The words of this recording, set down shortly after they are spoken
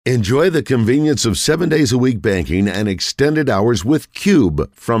Enjoy the convenience of 7 days a week banking and extended hours with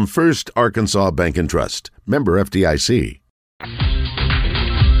Cube from First Arkansas Bank and Trust. Member FDIC.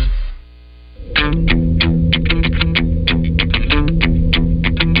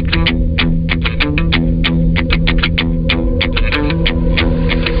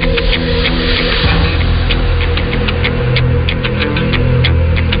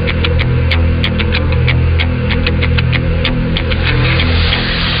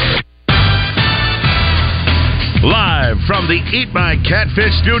 From the Eat My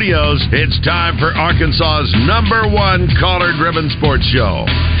Catfish studios, it's time for Arkansas's #1 caller-driven sports show.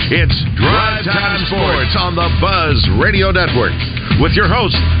 It's Drive Time Sports on the Buzz Radio Network with your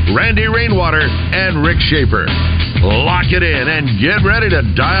hosts, Randy Rainwater and Rick Shaeffer. Lock it in and get ready to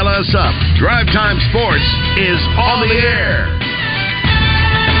dial us up. Drive Time Sports is on the air.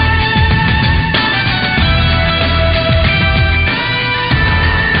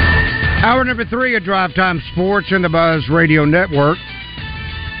 Hour number 3 of Drive Time Sports in the Buzz Radio Network.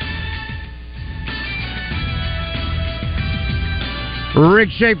 Rick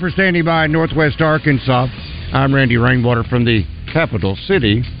Shaeffer standing by in Northwest Arkansas. I'm Randy Rainwater from the capital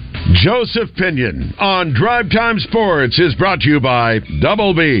city. Joseph Pinion on Drive Time Sports is brought to you by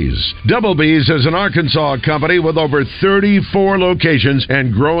Double B's. Double B's is an Arkansas company with over 34 locations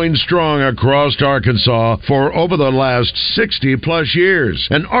and growing strong across Arkansas for over the last 60-plus years.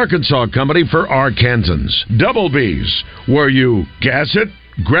 An Arkansas company for Arkansans. Double B's, where you gas it,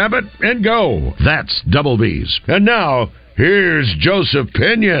 grab it, and go. That's Double B's. And now, here's Joseph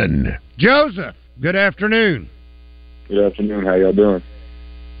Pinion. Joseph, good afternoon. Good afternoon. How y'all doing?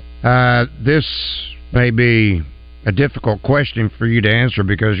 This may be a difficult question for you to answer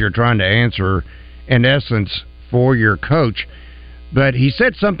because you're trying to answer, in essence, for your coach. But he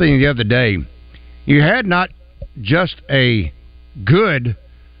said something the other day. You had not just a good,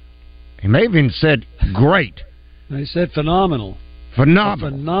 he may have even said great. He said phenomenal. Phenomenal.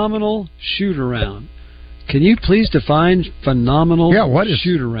 A phenomenal shoot-around. Can you please define phenomenal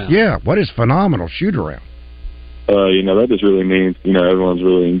shoot-around? Yeah, what is phenomenal shoot-around? That just really means, everyone's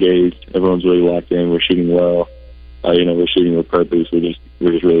really engaged. Everyone's really locked in. We're shooting well. We're shooting with purpose. We're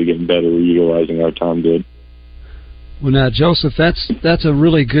just really getting better. We're utilizing our time good. Well, now, Joseph, that's a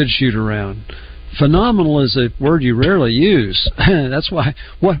really good shoot-around. Phenomenal is a word you rarely use. That's why.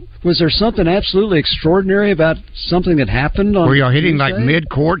 What was there something absolutely extraordinary about something that happened on? Were y'all hitting Tuesday? like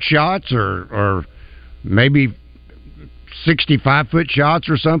mid-court shots or maybe 65-foot shots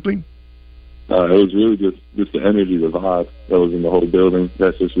or something? It was really just the energy, the vibe that was in the whole building.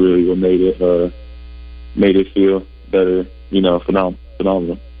 That's just really what made it feel better.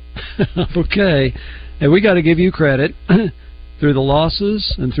 Phenomenal. Okay, and we got to give you credit through the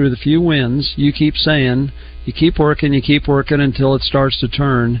losses and through the few wins. You keep saying you keep working until it starts to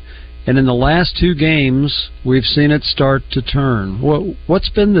turn. And in the last 2 games, we've seen it start to turn. What's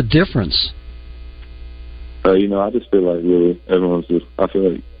been the difference? I just feel like really everyone's just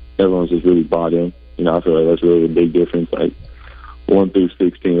really bought in. I feel like that's really the big difference. Like 1 through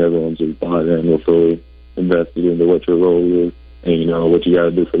 16, everyone's just bought in. We're fully invested into what your role is and what you got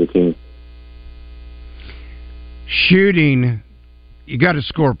to do for the team. Shooting, you got to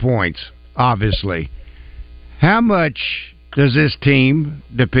score points, obviously. How much does this team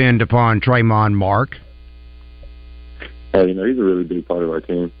depend upon Tremont Mark? He's a really big part of our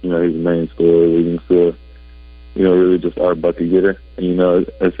team. He's the main scorer, leading scorer. Really just our bucket getter. And,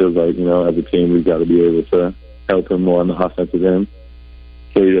 it feels like, as a team, we've got to be able to help him more on the offensive end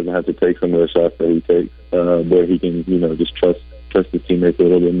so he doesn't have to take some of the shots that he takes, where he can, just trust his teammates a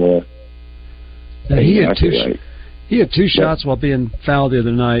little bit more. Now, he had 2 shots while being fouled the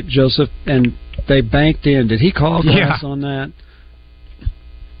other night, Joseph, and they banked in. Did he call glass on that?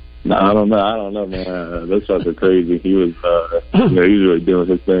 No, I don't know, man. Those shots are crazy. He was, he was really doing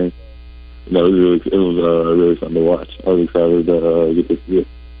his thing. It was really fun to watch. I was excited to get to see it.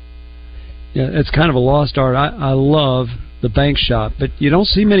 Yeah, it's kind of a lost art. I love the bank shot, but you don't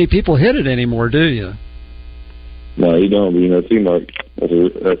see many people hit it anymore, do you? No, you don't. But it seems like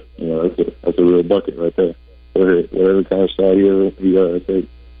that's a real bucket right there. Whatever kind of shot he takes.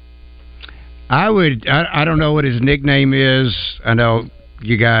 I don't know what his nickname is. I know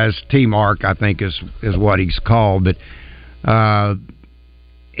you guys, T-Mark, I think is what he's called, but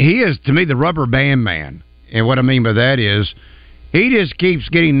he is, to me, the rubber band man. And what I mean by that is he just keeps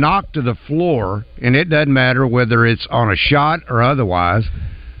getting knocked to the floor, and it doesn't matter whether it's on a shot or otherwise.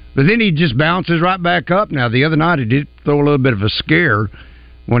 But then he just bounces right back up. Now, the other night he did throw a little bit of a scare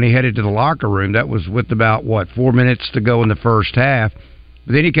when he headed to the locker room. That was with about, 4 minutes to go in the first half.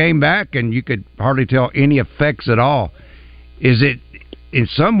 But then he came back, and you could hardly tell any effects at all. Is in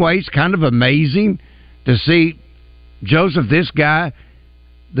some ways kind of amazing to see Joseph, this guy,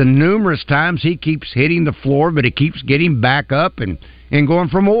 the numerous times he keeps hitting the floor, but he keeps getting back up and going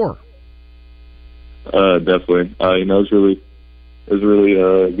for more. Definitely. It's really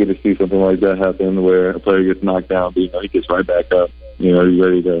good to see something like that happen, where a player gets knocked down, but he gets right back up. He's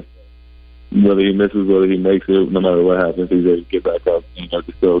ready to, whether he misses, whether he makes it, no matter what happens, he's ready to get back up and to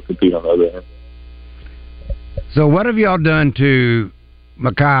still compete on the other end. So, what have y'all done to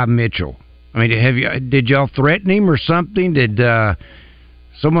Makai Mitchell? I mean, did y'all threaten him or something? Did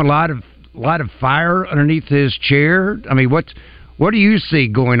someone light a fire underneath his chair? I mean, what do you see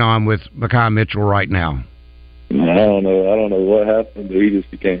going on with Makai Mitchell right now? I don't know what happened, but he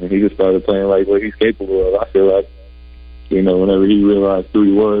just started playing like what he's capable of. I feel like, whenever he realized who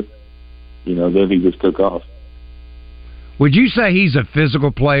he was, then he just took off. Would you say he's a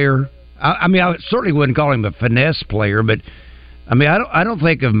physical player? I mean, I certainly wouldn't call him a finesse player, but I mean, I don't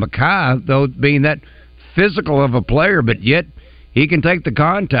think of Makai, though, being that physical of a player, but yet he can take the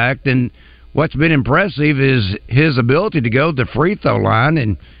contact, and what's been impressive is his ability to go to the free throw line,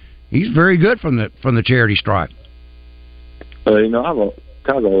 and he's very good from the charity stripe. Kai's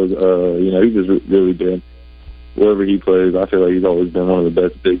always, he's just really been, wherever he plays, I feel like he's always been one of the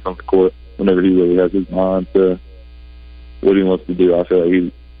best bigs on the court. Whenever he really has his mind to what he wants to do, I feel like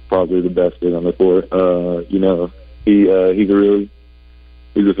he's probably the best big on the court. He's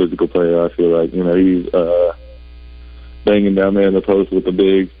a physical player. I feel like, he's banging down there in the post with the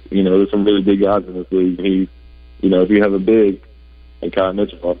bigs. There's some really big guys in this league. If you have a big and Kai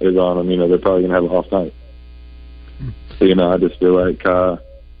Mitchell is on him, they're probably gonna have an off night. So, I just feel like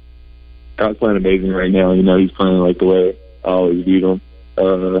Kai's playing amazing right now. He's playing like the way I always viewed him.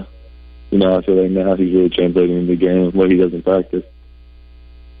 I feel like now he's really translating in the game what he does in practice.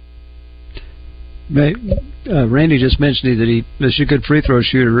 Randy just mentioned that he's a good free throw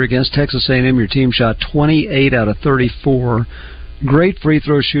shooter. Against Texas A&M, your team shot 28 out of 34. Great free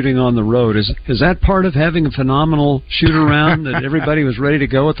throw shooting on the road. Is that part of having a phenomenal shoot around that everybody was ready to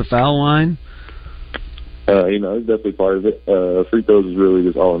go at the foul line? It's definitely part of it. Free throws is really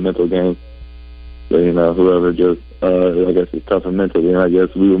just all a mental game. So, whoever just, I guess it's tougher mentally, and I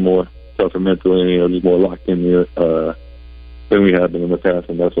guess we were more tougher mentally, just more locked in here than we have been in the past,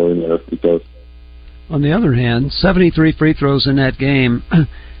 and that's why we made our free throws. On the other hand, 73 free throws in that game.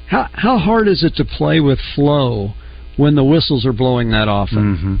 How hard is it to play with flow when the whistles are blowing that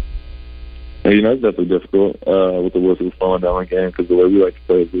often? Mm-hmm. It's definitely difficult with the whistles flowing down the game, because the way we like to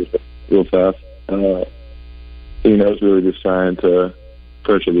play is real fast. It's really just trying to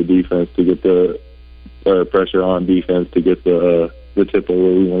pressure the defense to get the pressure on defense to get the tempo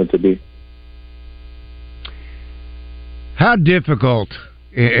where we want it to be. How difficult,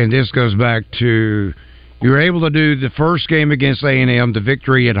 and this goes back to, you were able to do the first game against A&M, the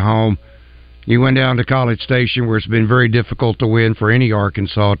victory at home. You went down to College Station, where it's been very difficult to win for any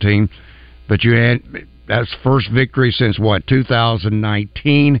Arkansas team, but you had that's first victory since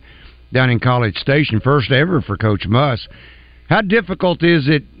 2019 down in College Station, first ever for Coach Muss. How difficult is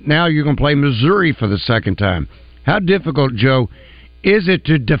it now you're going to play Missouri for the second time? How difficult, Joe, is it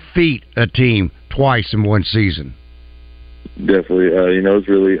to defeat a team twice in one season? Definitely. It's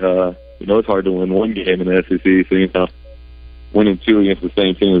really, it's hard to win one game in the SEC, so, winning two against the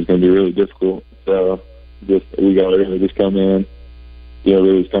same team is going to be really difficult. So, we got to really just come in,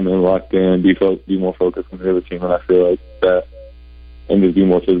 really just come in locked in, be more focused on the other team, and I feel like that, and just be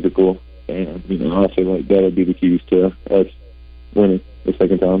more physical. And, I feel like that would be the keys to us winning the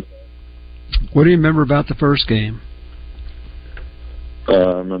second time. What do you remember about the first game?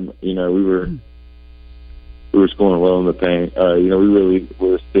 We were scoring well in the paint. We really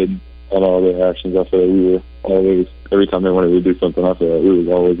were sitting on all their actions. I feel like we were always, every time they wanted to do something, I feel like we was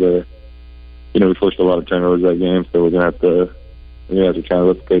always there. We forced a lot of turnovers that game, so we're gonna have to try and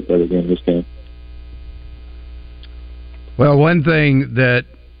replicate that again this game. Well, one thing that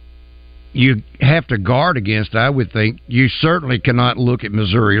you have to guard against, I would think, you certainly cannot look at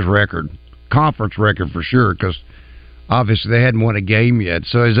Missouri's record, conference record for sure, because obviously they hadn't won a game yet.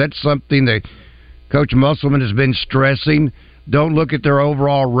 So is that something that Coach Musselman has been stressing? Don't look at their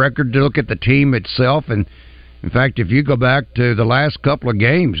overall record, look at the team itself. And in fact, if you go back to the last couple of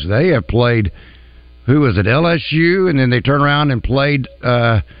games, they have played, who was it, LSU, and then they turn around and played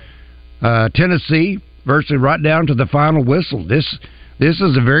Tennessee, virtually right down to the final whistle. This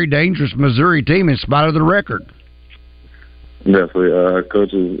is a very dangerous Missouri team in spite of the record. Definitely.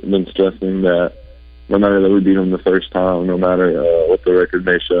 Coach has been stressing that no matter that we beat them the first time, no matter what the record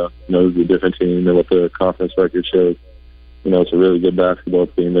may show, it's a different team than what the conference record shows. It's a really good basketball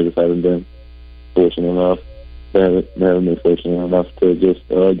team. They just haven't been fortunate enough haven't been fortunate enough to just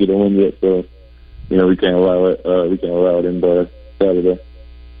get a win yet. So, we can't allow it. We can't allow it in by Saturday.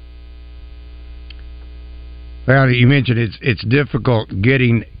 Well, you mentioned it's difficult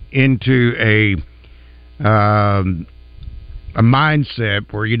getting into a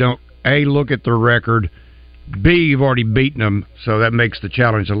mindset where you don't look at their record, B, you've already beaten them, so that makes the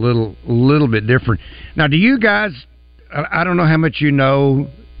challenge a little bit different. Now, do you guys? I don't know how much you know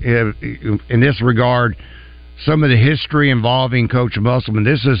in this regard. Some of the history involving Coach Musselman.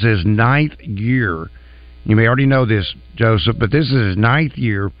 This is his 9th year. You may already know this, Joseph, but this is his 9th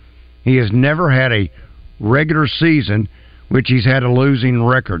year. He has never had a regular season which he's had a losing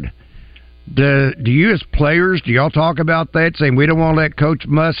record. Do you as players, do y'all talk about that, saying we don't want to let Coach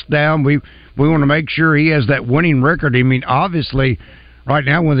Muss down, we want to make sure he has that winning record? I mean, obviously, right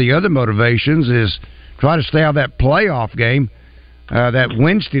now one of the other motivations is try to stay out of that playoff game, that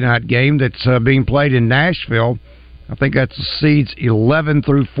Wednesday night game that's being played in Nashville. I think that's the seeds 11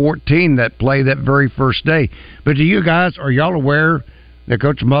 through 14 that play that very first day. But do you guys, are y'all aware that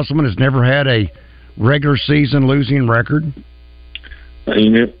Coach Musselman has never had a regular season losing record?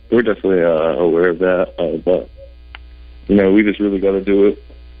 We're definitely aware of that, but we just really got to do it.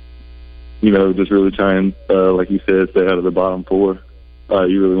 Just really try and, like you said, stay out of the bottom four.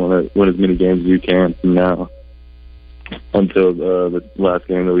 You really want to win as many games as you can from now until the last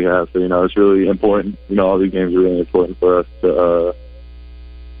game that we have. So it's really important. All these games are really important for us to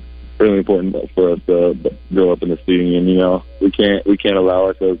go up in the seeding. And we can't allow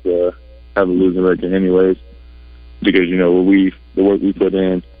ourselves to have a losing record anyways. Because the work we put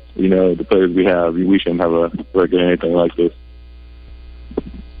in, the players we have, we shouldn't have a record or anything like this.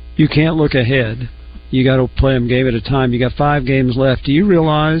 You can't look ahead. You got to play them game at a time. You got 5 games left. Do you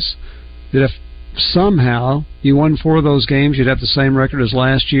realize that if somehow you won 4 of those games, you'd have the same record as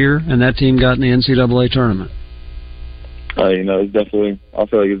last year, and that team got in the NCAA tournament? It's definitely. I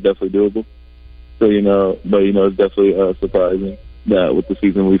feel like it's definitely doable. So it's definitely surprising that with the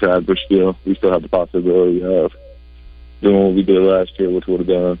season we've had, we still have the possibility of doing what we did last year, which would have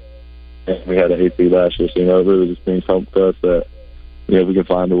done, and we had an 8 seed last year. So it really just brings hope to us that if we can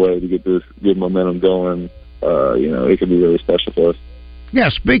find a way to get this good momentum going, it could be really special for us. Yeah,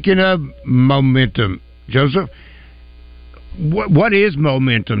 speaking of momentum, Joseph, what is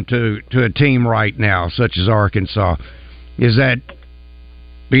momentum to a team right now, such as Arkansas? Is that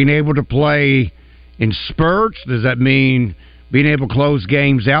being able to play in spurts? Does that mean being able to close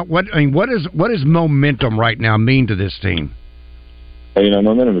games out? What does momentum right now mean to this team?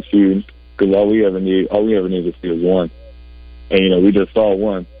 Momentum is huge because all we ever need to see is one, and we just saw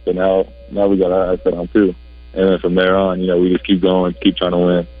one, so now we got our eyes set on 2, and then from there on, we just keep going, keep trying to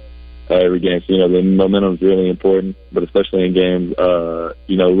win every game. So the momentum is really important, but especially in games,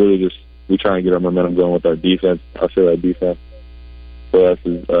 really just we try and get our momentum going with our defense. I feel like defense for us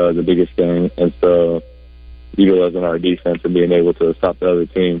is the biggest thing, and so utilizing our defense and being able to stop the other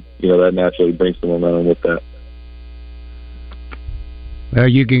team, that naturally brings some momentum with that. Well,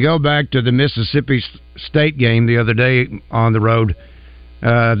 you can go back to the Mississippi State game the other day on the road.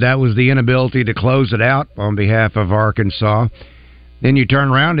 That was the inability to close it out on behalf of Arkansas. Then you turn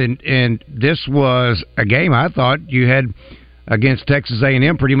around and this was a game I thought you had against Texas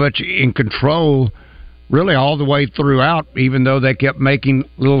A&M pretty much in control really all the way throughout, even though they kept making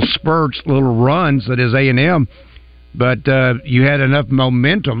little spurts, little runs, that is A&M. But you had enough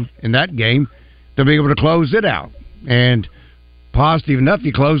momentum in that game to be able to close it out. And positive enough,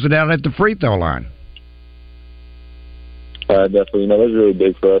 you closed it out at the free throw line. Definitely. That's really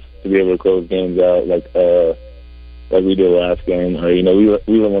big for us to be able to close games out like we did last game. We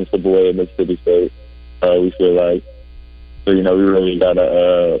were one step away at Mississippi State. We feel like, so we really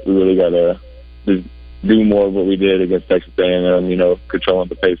gotta just do more of what we did against Texas A&M. Controlling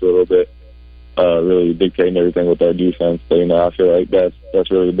the pace a little bit, really dictating everything with our defense. So I feel like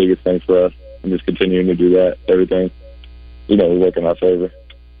that's really the biggest thing for us, and just continuing to do that. Everything, we work in our favor.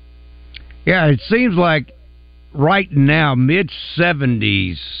 Yeah, it seems like right now,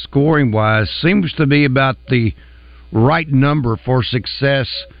 mid-70s scoring-wise seems to be about the right number for success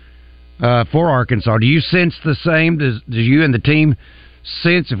for Arkansas. Do you sense the same? Does you and the team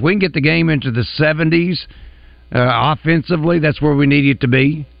sense if we can get the game into the 70s offensively, that's where we need it to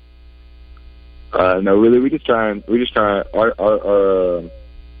be? No, really, we just try.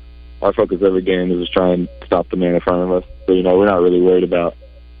 Our focus every game is just trying to stop the man in front of us. So we're not really worried about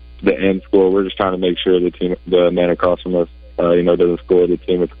the end score. We're just trying to make sure the man across from us, doesn't score. The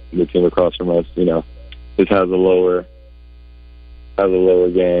team across from us, just has a lower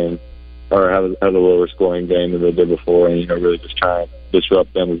game or has a lower scoring game than they did before, and really just try and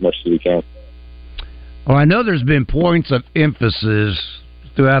disrupt them as much as we can. Well, I know there's been points of emphasis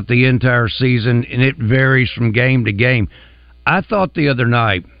throughout the entire season, and it varies from game to game. I thought the other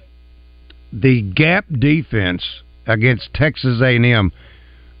night the gap defense against Texas A&M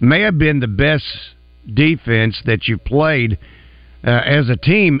may have been the best defense that you played as a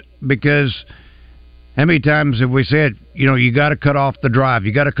team, because how many times have we said, you got to cut off the drive,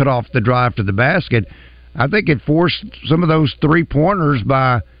 you got to cut off the drive to the basket? I think it forced some of those three-pointers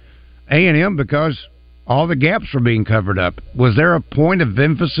by A&M because all the gaps were being covered up. Was there a point of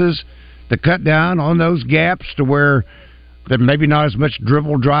emphasis to cut down on those gaps to where there maybe not as much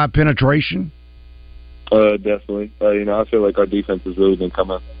dribble drive penetration? Definitely. I feel like our defense has really been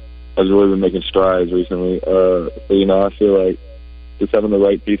making strides recently. I feel like just having the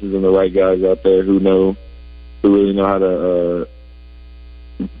right pieces and the right guys out there who really know how to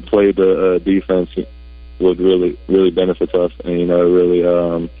play the defense would really benefit us. And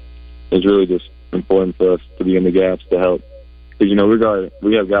it's really just important for us to be in the gaps to help, because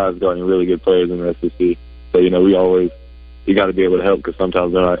we have guys guarding really good players in the SEC. So you got to be able to help, because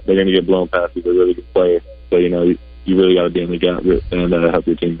sometimes they're going to get blown past if they're a really good player. So you really got to be in the gap and help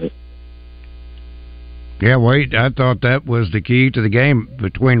your teammates. Yeah, Wade, I thought that was the key to the game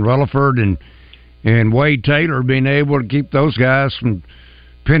between Rutherford and Wade Taylor, being able to keep those guys from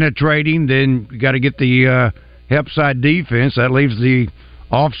penetrating. Then you got to get the help side defense. That leaves the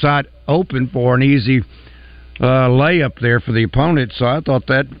offside open for an easy layup there for the opponent. So I thought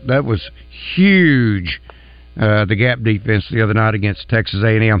that was huge, the gap defense the other night against Texas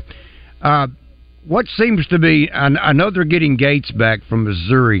A&M. What seems to be, I know they're getting Gates back from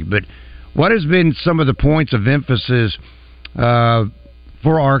Missouri, but what has been some of the points of emphasis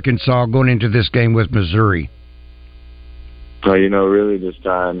for Arkansas going into this game with Missouri? Really just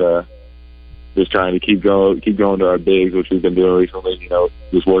trying to keep going to our bigs, which we've been doing recently.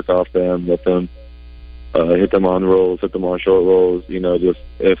 Just work off them, let them hit them on rolls, hit them on short rolls. Just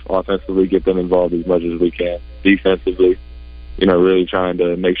if offensively, get them involved as much as we can. Defensively, really trying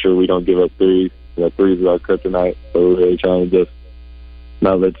to make sure we don't give up threes. Threes is our kryptonite, so we're really trying to just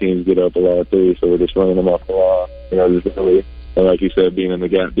not let teams get up a lot of threes. So we're just running them off the line. Just really, and like you said, being in the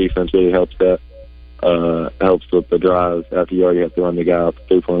gap defense really helps that. Helps with the drives after you already have to run the guy off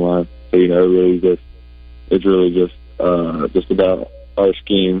the 3-point line. So it's really just about our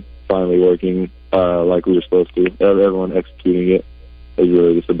scheme finally working like we were supposed to. Everyone executing it is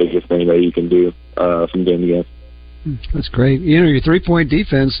really just the biggest thing that you can do from game to game. That's great. Your 3-point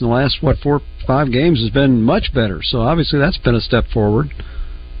defense in the last 4 or 5 games has been much better. So obviously that's been a step forward.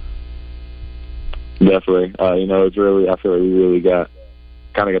 Definitely. It's really, I feel like we really got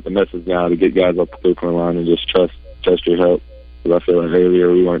the message now to get guys up the 3-point line and just trust your help. Because I feel like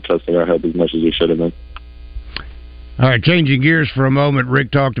earlier we weren't trusting our help as much as we should have been. All right, changing gears for a moment.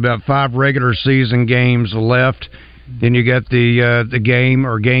 Rick talked about 5 regular season games left. Then you got the game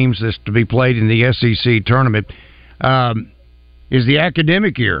or games that's to be played in the SEC tournament. Is the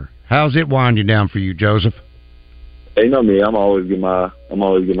academic year, how's it winding down for you, Joseph? Hey, me. I'm always get my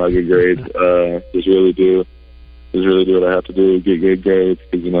good grades. Just really do what I have to do to get good grades,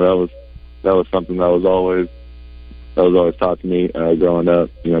 because that was something that was always taught to me growing up.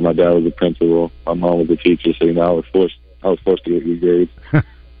 My dad was a principal, my mom was a teacher, so I was forced to get good grades.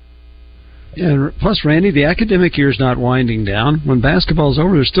 Yeah, and plus, Randy, the academic year's not winding down. When basketball's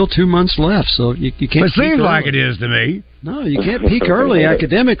over, there's still 2 months left, so you can't. It seems like it is to me. No, you can't peak early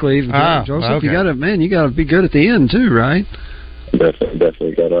academically, Joseph. Okay. You gotta be good at the end too, right?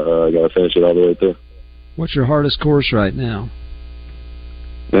 Definitely gotta finish it all the way through. What's your hardest course right now?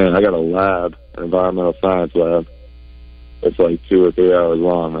 Man, I got a lab, an environmental science lab. It's like 2 or 3 hours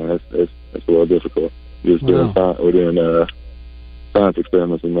long, man. It's a little difficult. We're doing science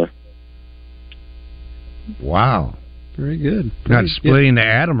experiments in there. Wow. Very good. Not splitting the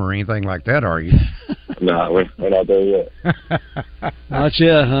atom or anything like that, are you? No, we're not there yet. Not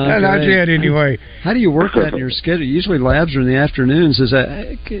yet, huh? Not yet, anyway. How do you work that in your schedule? Usually labs are in the afternoons.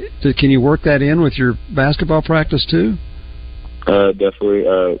 Can you work that in with your basketball practice too?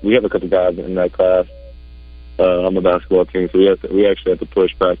 Definitely. We have a couple guys in that class on the basketball team, so we actually have to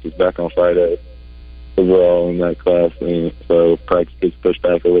push practice back on Friday. So we're all in that class, and so practice gets pushed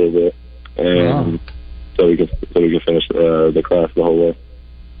back a little bit, and so we can finish the class the whole way.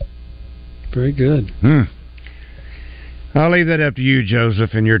 Very good. I'll leave that up to you,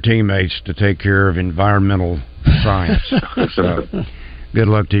 Joseph, and your teammates to take care of environmental science. So, good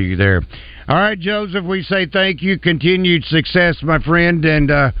luck to you there. All right, Joseph, we say thank you. Continued success, my friend. And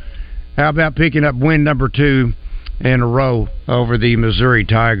how about picking up win number 2 in a row over the Missouri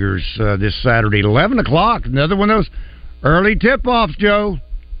Tigers this Saturday, 11 o'clock. Another one of those early tip-offs, Joe.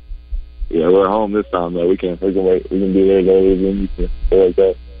 yeah, we're home this time though. We can wait. We can be there as early as we can. Like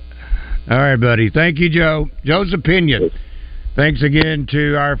that. All right, buddy. Thank you, Joe. Joe's opinion. Yes. Thanks again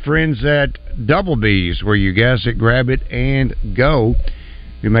to our friends at Double B's, where you gas it, grab it, and go.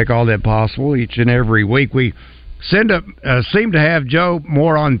 We make all that possible each and every week. We seem to have Joe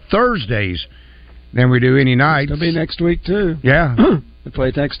more on Thursdays than we do any nights. It'll be next week, too. Yeah. We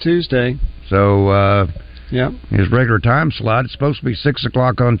play next Tuesday. So, yeah, his regular time slot is supposed to be 6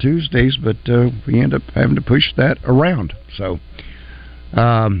 o'clock on Tuesdays, but we end up having to push that around. So,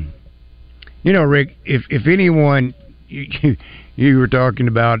 Rick, if anyone, you were talking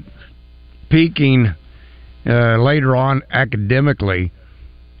about peaking later on academically.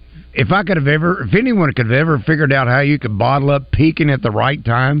 If anyone could have ever figured out how you could bottle up peaking at the right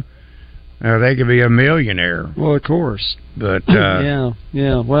time, they could be a millionaire. Well, of course. But yeah.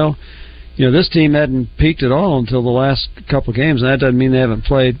 Well, this team hadn't peaked at all until the last couple of games, and that doesn't mean they haven't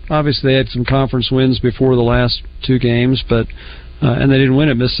played. Obviously, they had some conference wins before the last two games, but and they didn't win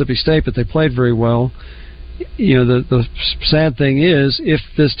at Mississippi State, but they played very well. The sad thing is, if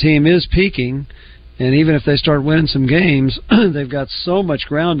this team is peaking, and even if they start winning some games, they've got so much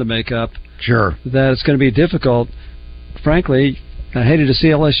ground to make up. Sure. That it's going to be difficult. Frankly, I hated to see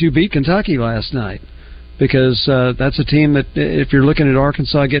LSU beat Kentucky last night, because that's a team that, if you're looking at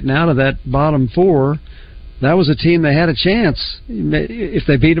Arkansas getting out of that bottom four, that was a team they had a chance. If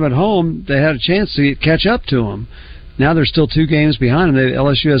they beat them at home, they had a chance to catch up to them. Now they're still 2 games behind them.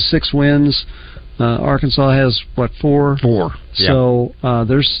 LSU has 6 wins. Arkansas has, 4? 4. So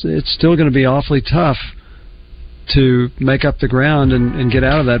it's still going to be awfully tough to make up the ground and get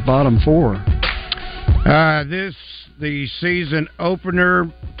out of that bottom 4. The season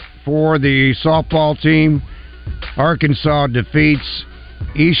opener for the softball team. Arkansas defeats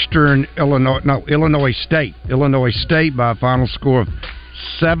Illinois State by a final score of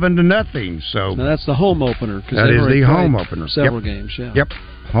 7-0. So now that's the home opener. That is the home opener. Several games. Yeah. Yep.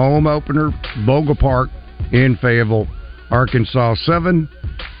 Home opener, Bogle Park in Fayetteville. Arkansas 7,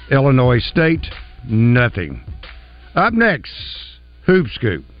 Illinois State 0. Up next, Hoop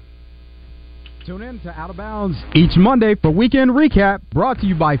Scoop. Tune in to Out of Bounds each Monday for Weekend Recap, brought to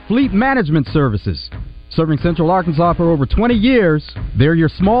you by Fleet Management Services. Serving Central Arkansas for over 20 years, they're your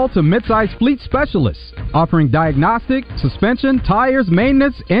small to mid-sized fleet specialists, offering diagnostic, suspension, tires,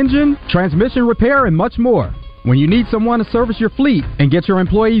 maintenance, engine, transmission repair, and much more. When you need someone to service your fleet and get your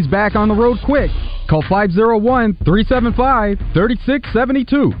employees back on the road quick, call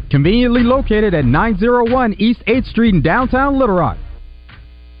 501-375-3672. Conveniently located at 901 East 8th Street in downtown Little Rock.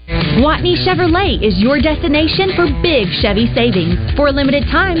 Watney Chevrolet is your destination for big Chevy savings. For a limited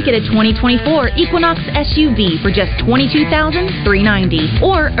time, get a 2024 Equinox SUV for just $22,390,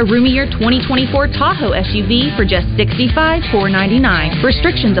 or a roomier 2024 Tahoe SUV for just $65,499.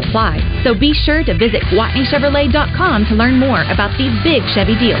 Restrictions apply, so be sure to visit WatneyChevrolet.com to learn more about these big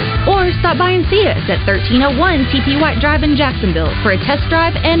Chevy deals, or stop by and see us at 1301 TP White Drive in Jacksonville for a test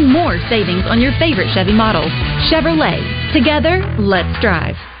drive and more savings on your favorite Chevy models. Chevrolet. Together, let's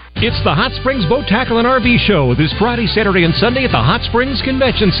drive. It's the Hot Springs Boat Tackle and RV Show this Friday, Saturday, and Sunday at the Hot Springs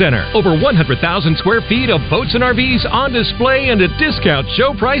Convention Center. Over 100,000 square feet of boats and RVs on display and at discount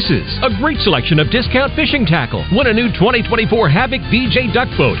show prices. A great selection of discount fishing tackle. Win a new 2024 Havoc VJ Duck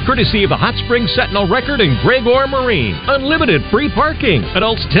Boat, courtesy of the Hot Springs Sentinel Record and Gregor Marine. Unlimited free parking.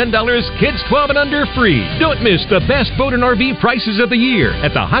 Adults $10, kids 12 and under free. Don't miss the best boat and RV prices of the year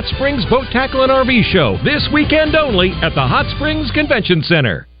at the Hot Springs Boat Tackle and RV Show this weekend only at the Hot Springs Convention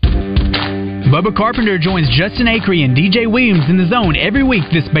Center. Bubba Carpenter joins Justin Acree and DJ Williams in the Zone every week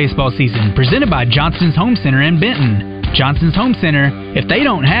this baseball season, presented by Johnston's Home Center in Benton. Johnston's Home Center, if they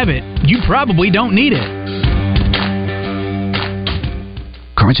don't have it, you probably don't need it.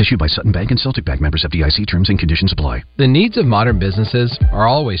 Cards issued by Sutton Bank and Celtic Bank, members FDIC. Terms and conditions apply. The needs of modern businesses are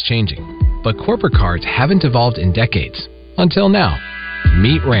always changing, but corporate cards haven't evolved in decades. Until now.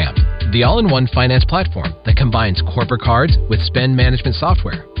 Meet Ramp, the all-in-one finance platform that combines corporate cards with spend management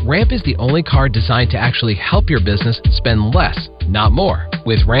software. Ramp is the only card designed to actually help your business spend less, not more.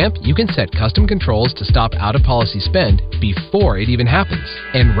 With Ramp, you can set custom controls to stop out-of-policy spend before it even happens.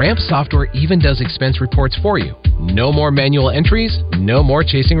 And Ramp software even does expense reports for you. No more manual entries, no more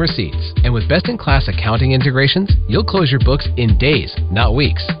chasing receipts. And with best-in-class accounting integrations, you'll close your books in days, not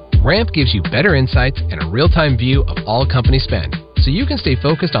weeks. Ramp gives you better insights and a real-time view of all company spend, so you can stay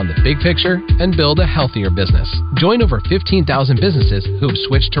focused on the big picture and build a healthier business. Join over 15,000 businesses who have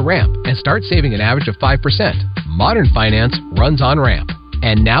switched to Ramp and start saving an average of 5%. Modern finance runs on Ramp.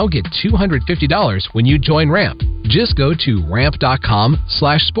 And now get $250 when you join Ramp. Just go to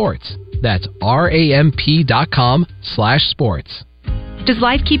ramp.com/sports. That's RAMP.com/sports. Does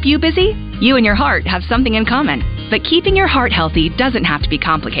life keep you busy? You and your heart have something in common. But keeping your heart healthy doesn't have to be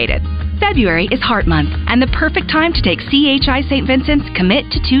complicated. February is Heart Month, and the perfect time to take CHI St. Vincent's Commit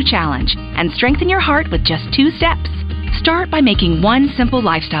to 2 Challenge and strengthen your heart with just 2 steps. Start by making one simple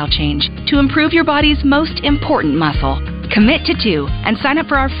lifestyle change to improve your body's most important muscle. Commit to 2 and sign up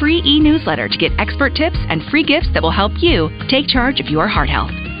for our free e-newsletter to get expert tips and free gifts that will help you take charge of your heart health.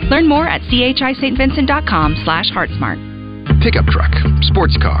 Learn more at chistvincent.com/heartsmart. Pickup truck,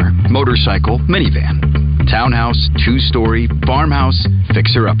 sports car, motorcycle, minivan, townhouse, 2-story, farmhouse,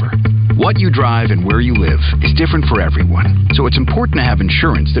 fixer-upper. What you drive and where you live is different for everyone, so it's important to have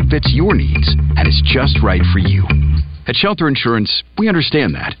insurance that fits your needs and is just right for you. At Shelter Insurance, we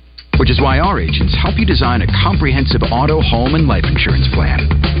understand that, which is why our agents help you design a comprehensive auto, home, and life insurance plan.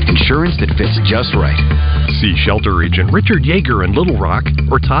 Insurance that fits just right. See Shelter Agent Richard Yeager in Little Rock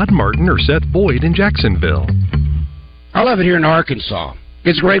or Todd Martin or Seth Boyd in Jacksonville. I love it here in Arkansas.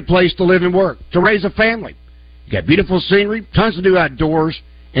 It's a great place to live and work, to raise a family. You got beautiful scenery, tons to do outdoors,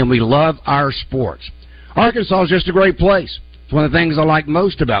 and we love our sports. Arkansas is just a great place. It's one of the things I like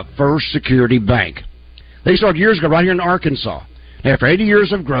most about First Security Bank. They started years ago right here in Arkansas. After 80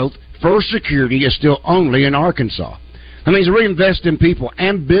 years of growth, First Security is still only in Arkansas. That means we invest in people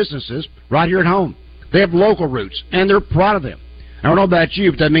and businesses right here at home. They have local roots, and they're proud of them. I don't know about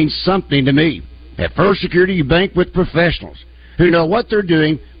you, but that means something to me. At First Security, you bank with professionals who know what they're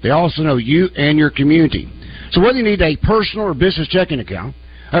doing. They also know you and your community. So whether you need a personal or business checking account,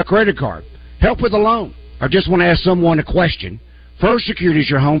 a credit card, help with a loan, or just want to ask someone a question, First Security is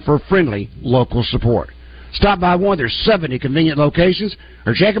your home for friendly local support. Stop by one of their 70 convenient locations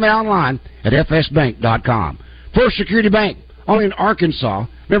or check them out online at fsbank.com. First Security Bank, only in Arkansas.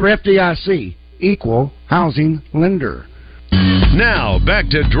 Remember FDIC, equal housing lender. Now, back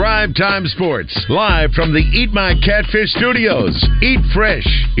to Drive Time Sports, live from the Eat My Catfish studios. Eat fresh,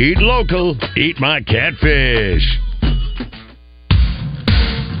 eat local, eat my catfish.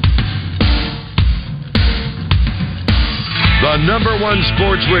 The #1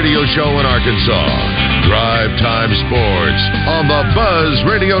 sports radio show in Arkansas. Drive Time Sports on the Buzz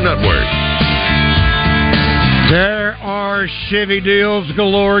Radio Network. There are Chevy deals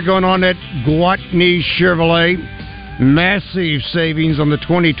galore going on at Gwatney Chevrolet. Massive savings on the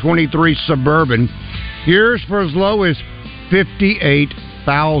 2023 Suburban. Yours for as low as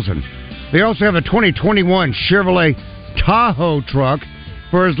 $58,000. They also have a 2021 Chevrolet Tahoe truck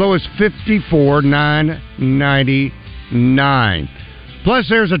for as low as $54,999. Plus,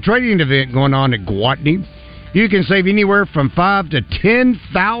 there's a trading event going on at Gwatney. You can save anywhere from $5,000 to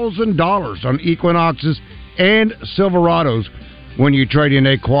 $10,000 on Equinoxes and Silverados when you trade in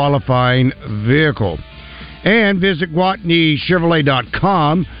a qualifying vehicle. And visit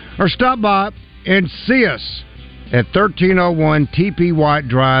GwatneyChevrolet.com or stop by and see us at 1301 T.P. White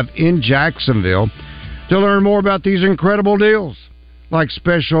Drive in Jacksonville to learn more about these incredible deals, like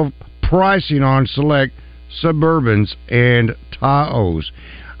special pricing on select Suburbans and Tahoes.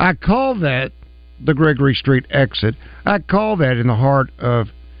 I call that the Gregory Street exit. I call that in the heart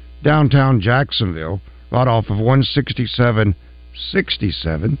of downtown Jacksonville, right off of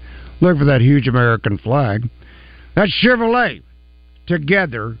 167-67. Look for that huge American flag. That's Chevrolet.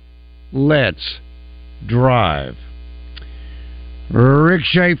 Together, let's drive. Rick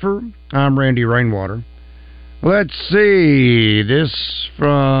Shaeffer. I'm Randy Rainwater. Let's see. This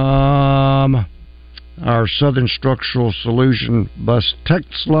from our Southern Structural Solution bus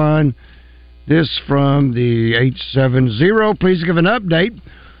text line. This from the 870. Please give an update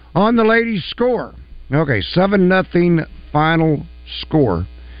on the ladies' score. Okay, 7-0 final score.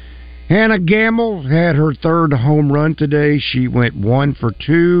 Hannah Gamble had her third home run today. She went 1 for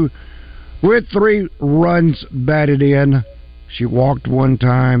 2 with 3 runs batted in. She walked 1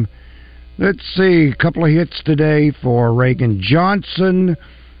 time. Let's see, a couple of hits today for Reagan Johnson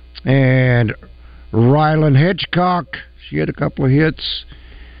and Rylan Hitchcock. She had a couple of hits.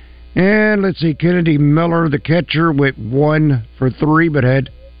 And let's see, Kennedy Miller, the catcher, went 1 for 3 but had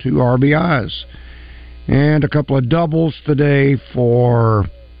 2 RBIs. And a couple of doubles today for,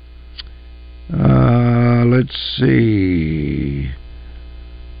 let's see,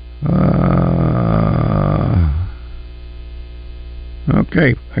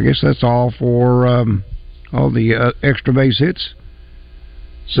 okay, I guess that's all for all the extra base hits.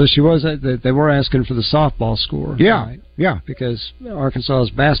 So she was. They were asking for the softball score. Yeah, right? Yeah. Because Arkansas's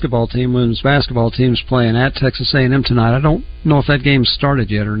basketball team, women's basketball team's playing at Texas A&M tonight. I don't know if that game's started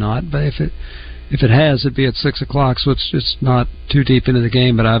yet or not, but if it has, it'd be at 6:00. So it's just not too deep into the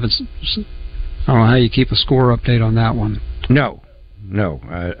game. But I don't know how you keep a score update on that one. No, No,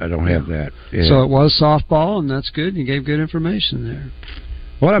 I don't have that. Yeah. So it was softball, and that's good. You gave good information there.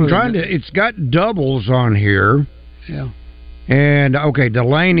 Well, I'm trying to... It's got doubles on here. Yeah. And, okay,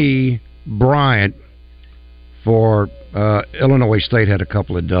 Delaney Bryant for Illinois State had a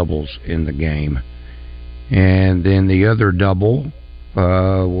couple of doubles in the game. And then the other double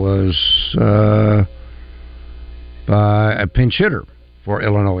was by a pinch hitter for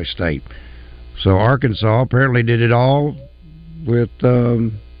Illinois State. So Arkansas apparently did it all with...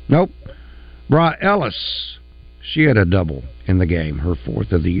 nope. Bri Ellis, she had a double in the game, her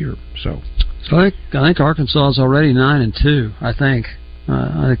fourth of the year. So I think Arkansas is already 9-2. I think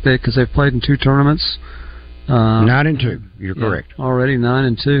because they've played in 2 tournaments. 9-2. You're correct. Already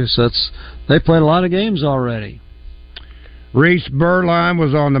 9-2. So they played a lot of games already. Reese Burline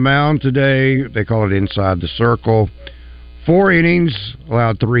was on the mound today. They call it inside the circle. 4 innings,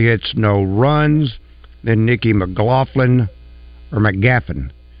 allowed 3 hits, no runs. Then Nikki McGaffin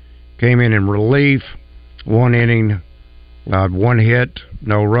came in relief. 1 inning, allowed 1 hit,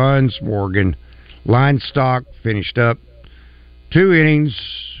 no runs. Morgan Linestock finished up 2 innings,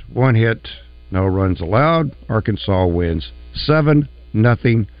 1 hit, no runs allowed. Arkansas wins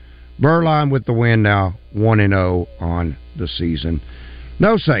 7-0. Burline with the win now, 1-0 on the season.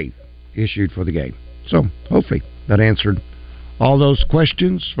 No save issued for the game. So hopefully that answered all those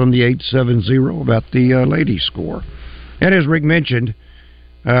questions from the 870 about the ladies' score. And as Rick mentioned,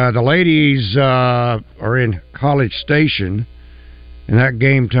 the ladies are in College Station, and that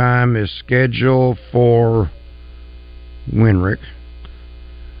game time is scheduled for when, Rick?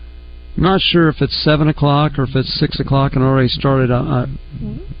 I'm not sure if it's 7 o'clock or if it's 6 o'clock and already started. I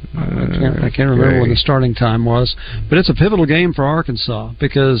can't remember when the starting time was, but it's a pivotal game for Arkansas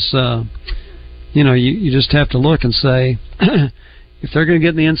because you just have to look and say if they're going to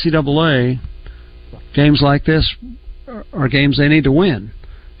get in the NCAA, games like this are games they need to win.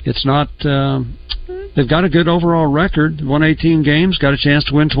 It's not. They've got a good overall record. Won 18 games, got a chance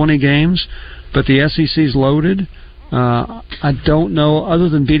to win 20 games, but the SEC's loaded. I don't know, other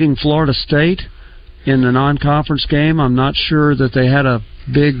than beating Florida State in the non-conference game, I'm not sure that they had a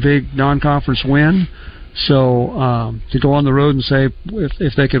big non-conference win. So to go on the road and say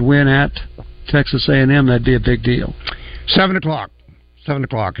if they could win at Texas A&M, that'd be a big deal. 7 o'clock. 7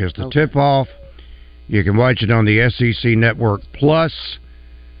 o'clock is the tip-off. You can watch it on the SEC Network Plus.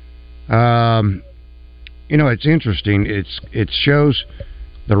 It's interesting. It shows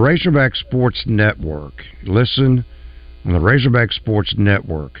the Razorback Sports Network. Listen on the Razorback Sports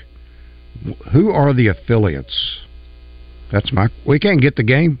Network. Who are the affiliates? We can't get the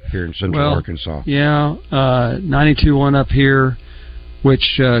game here in Central Arkansas. Yeah, 92.1 up here,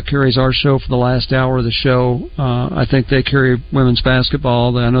 which carries our show for the last hour of the show. I think they carry women's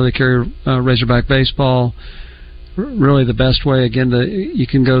basketball. I know they carry Razorback baseball. Really the best way, again, you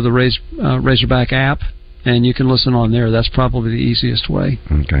can go to the Razorback app, and you can listen on there. That's probably the easiest way.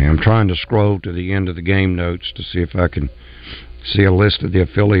 Okay, I'm trying to scroll to the end of the game notes to see if I can see a list of the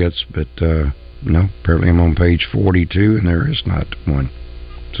affiliates, but no, apparently I'm on page 42, and there is not one.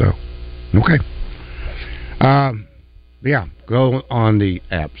 So, okay. Yeah, go on the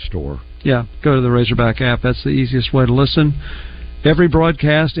App Store. Yeah, go to the Razorback app. That's the easiest way to listen. Every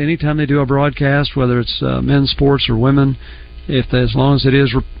broadcast, anytime they do a broadcast, whether it's men's sports or women, as long as it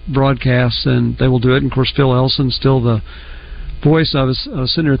is broadcast, then they will do it. And of course, Phil Elson, still the voice. I was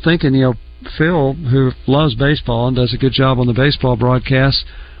sitting there thinking, Phil, who loves baseball and does a good job on the baseball broadcast,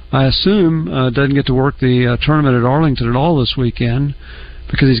 I assume doesn't get to work the tournament at Arlington at all this weekend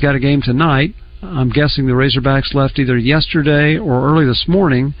because he's got a game tonight. I'm guessing the Razorbacks left either yesterday or early this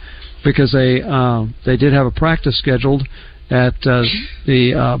morning because they did have a practice scheduled at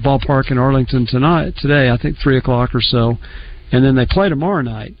the ballpark in Arlington today, I think 3 o'clock or so, and then they play tomorrow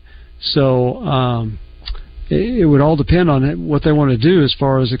night. So it would all depend on what they want to do as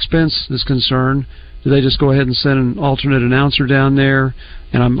far as expense is concerned. Do they just go ahead and send an alternate announcer down there?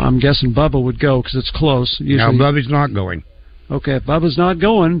 And I'm guessing Bubba would go because it's close. Usually, no, Bubba's not going. Okay, if Bubba's not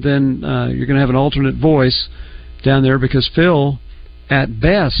going, then you're going to have an alternate voice down there because Phil, at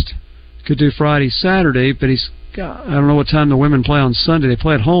best, could do Friday, Saturday, but I don't know what time the women play on Sunday. They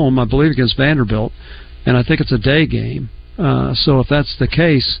play at home, I believe, against Vanderbilt, and I think it's a day game. So if that's the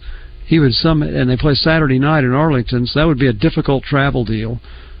case, he would and they play Saturday night in Arlington, so that would be a difficult travel deal.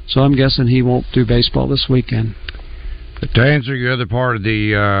 So I'm guessing he won't do baseball this weekend. But to answer your other part of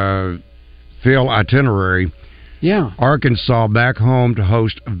the Phil itinerary, yeah, Arkansas back home to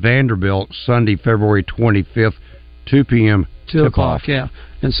host Vanderbilt Sunday, February 25th, 2 p.m. 2 o'clock, yeah.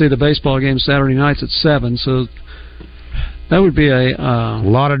 And see, the baseball game Saturday night's at 7, so that would be a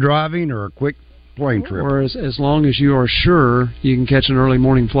lot of driving or a quick plane trip. Or as long as you are sure you can catch an early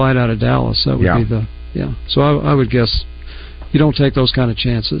morning flight out of Dallas, that would be the So I would guess you don't take those kind of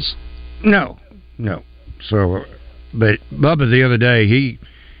chances. No. So, but Bubba the other day, he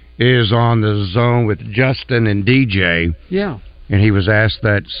is on the zone with Justin and DJ. Yeah. And he was asked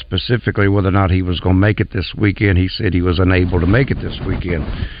that specifically whether or not he was going to make it this weekend. He said he was unable to make it this weekend.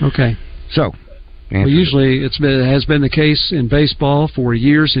 Okay. So, well, usually it has been the case in baseball for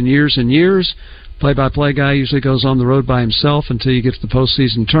years and years and years. Play-by-play guy usually goes on the road by himself until you get to the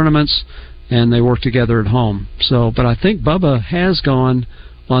postseason tournaments, and they work together at home. So, but I think Bubba has gone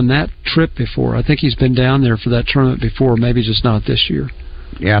on that trip before. I think he's been down there for that tournament before, maybe just not this year.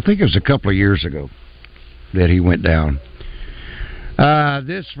 Yeah, I think it was a couple of years ago that he went down.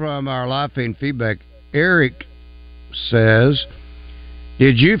 This from our live feed feedback. Eric says,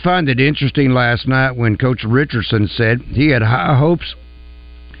 did you find it interesting last night when Coach Richardson said he had high hopes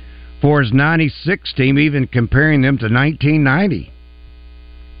for his 96 team, even comparing them to 1990?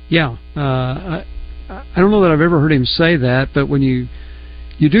 Yeah. I don't know that I've ever heard him say that, but when you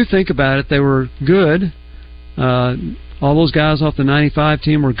do think about it, they were good. All those guys off the 95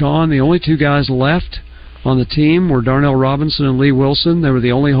 team were gone. The only two guys left on the team were Darnell Robinson and Lee Wilson. They were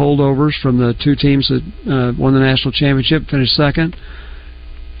the only holdovers from the two teams that won the national championship, finished second.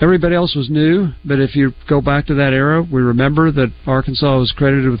 Everybody else was new, but if you go back to that era, we remember that Arkansas was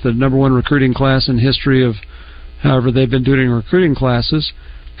credited with the number one recruiting class in history of however they've been doing recruiting classes.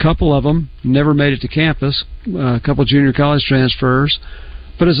 A couple of them never made it to campus, a couple junior college transfers.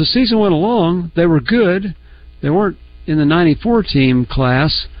 But as the season went along, they were good. They weren't in the 94 team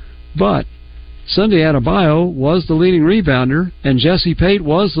class, but Sunday Adebayo was the leading rebounder, and Jesse Pate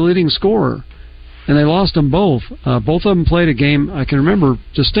was the leading scorer. And they lost them both. Both of them played a game, I can remember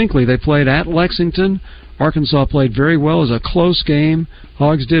distinctly. They played at Lexington. Arkansas played very well. It was a close game.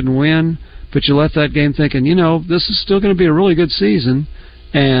 Hogs didn't win, but you left that game thinking, this is still going to be a really good season.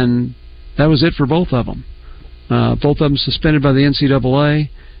 And that was it for both of them. Both of them suspended by the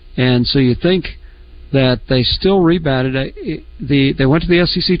NCAA. And so you think that they still rebounded. They went to the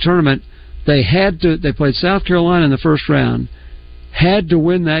SEC tournament. They played South Carolina in the first round. Had to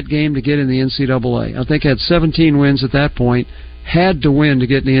win that game to get in the NCAA. I think had 17 wins at that point. Had to win to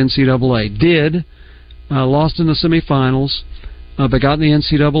get in the NCAA. Did. Lost in the semifinals, but got in the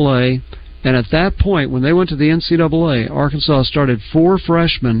NCAA. And at that point, when they went to the NCAA, Arkansas started 4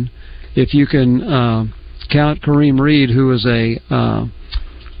 freshmen. If you can count Kareem Reed, who was a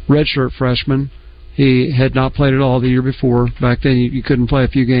redshirt freshman. He had not played at all the year before. Back then, you couldn't play a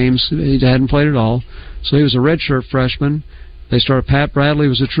few games. He hadn't played at all. So he was a redshirt freshman. They started Pat Bradley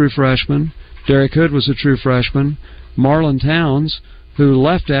was a true freshman. Derek Hood was a true freshman. Marlon Towns, who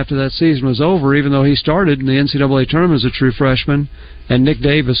left after that season was over, even though he started in the NCAA tournament as a true freshman, and Nick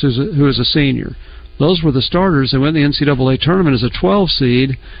Davis, who was a senior. Those were the starters. They went in the NCAA tournament as a 12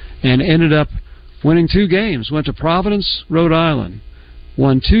 seed and ended up winning 2 games. Went to Providence, Rhode Island.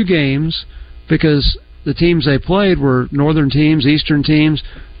 Won 2 games because the teams they played were northern teams, eastern teams.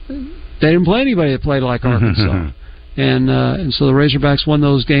 They didn't play anybody that played like Arkansas. And so the Razorbacks won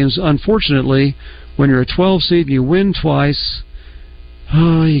those games. Unfortunately, when you're a 12 seed and you win twice,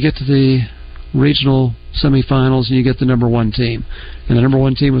 you get to the regional semifinals and you get the number 1 team. And the number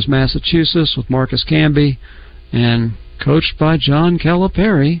 1 team was Massachusetts with Marcus Camby and coached by John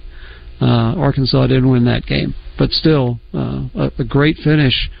Calipari. Arkansas didn't win that game. But still, a great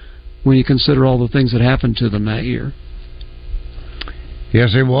finish when you consider all the things that happened to them that year.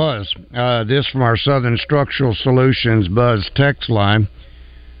 Yes, it was. This from our Southern Structural Solutions Buzz text line.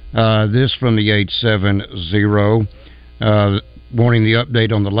 This from the 870. Wanting the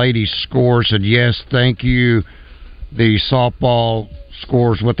update on the ladies' score. Said, yes, thank you. The softball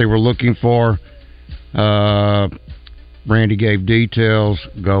scores, what they were looking for. Randy gave details.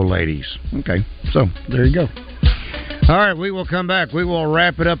 Go, ladies. Okay, so there you go. All right, we will come back. We will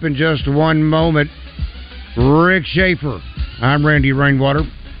wrap it up in just one moment. Rick Shaeffer. I'm Randy Rainwater.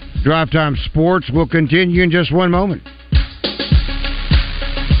 Drive Time Sports will continue in just one moment.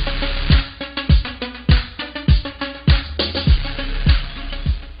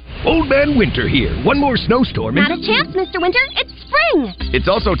 Old Man Winter here. One more snowstorm. Not a chance, Mr. Winter. It's spring. It's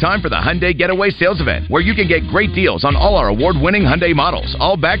also time for the Hyundai Getaway Sales Event, where you can get great deals on all our award-winning Hyundai models,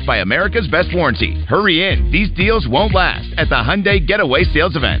 all backed by America's best warranty. Hurry in. These deals won't last at the Hyundai Getaway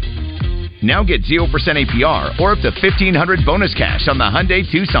Sales Event. Now get 0% APR or up to $1,500 bonus cash on the Hyundai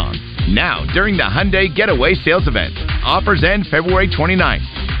Tucson. Now, during the Hyundai Getaway Sales Event. Offers end February 29th.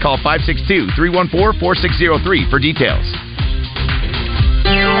 Call 562-314-4603 for details.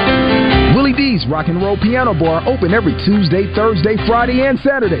 Willie Willie D's Rock and Roll Piano Bar open every Tuesday, Thursday, Friday, and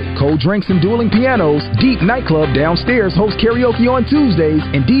Saturday. Cold drinks and dueling pianos. Deep Nightclub downstairs hosts karaoke on Tuesdays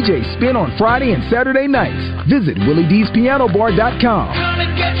and DJ Spin on Friday and Saturday nights. Visit WillieD'sPianoBar.com. Come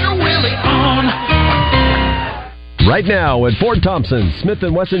and get your Willie on. Right now at Fort Thompson, Smith &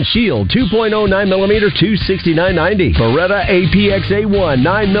 Wesson Shield 2.0 9mm $269.90. Beretta APXA1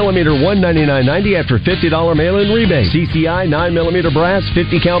 9mm $199.90 after $50 mail-in rebate. CCI 9mm brass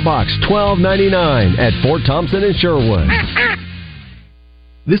 50 count box $12.99 at Fort Thompson in Sherwood.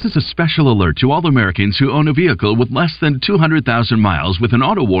 This is a special alert to all Americans who own a vehicle with less than 200,000 miles with an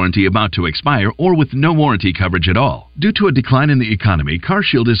auto warranty about to expire or with no warranty coverage at all. Due to a decline in the economy,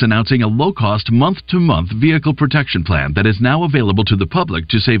 CarShield is announcing a low-cost month-to-month vehicle protection plan that is now available to the public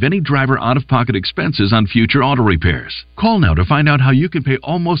to save any driver out-of-pocket expenses on future auto repairs. Call now to find out how you can pay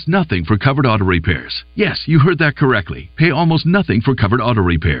almost nothing for covered auto repairs. Yes, you heard that correctly. Pay almost nothing for covered auto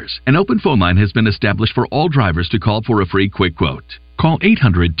repairs. An open phone line has been established for all drivers to call for a free quick quote. Call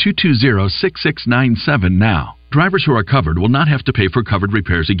 800-220-6697 now. Drivers who are covered will not have to pay for covered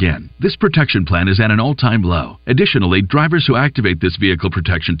repairs again. This protection plan is at an all-time low. Additionally, drivers who activate this vehicle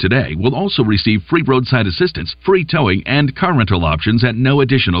protection today will also receive free roadside assistance, free towing, and car rental options at no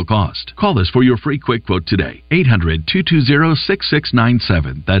additional cost. Call us for your free quick quote today.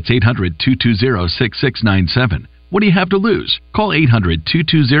 800-220-6697. That's 800-220-6697. What do you have to lose? Call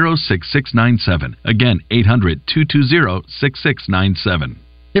 800-220-6697. Again, 800-220-6697.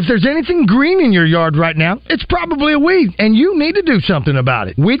 If there's anything green in your yard right now, it's probably a weed, and you need to do something about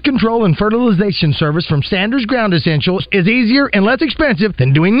it. Weed control and fertilization service from Sanders Ground Essentials is easier and less expensive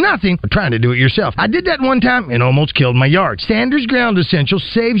than doing nothing or trying to do it yourself. I did that one time and almost killed my yard. Sanders Ground Essentials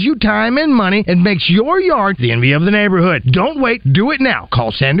saves you time and money and makes your yard the envy of the neighborhood. Don't wait. Do it now.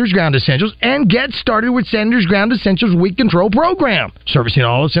 Call Sanders Ground Essentials and get started with Sanders Ground Essentials Weed Control Program. Servicing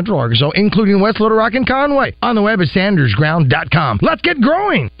all of Central Arkansas, including West Little Rock and Conway. On the web at sandersground.com. Let's get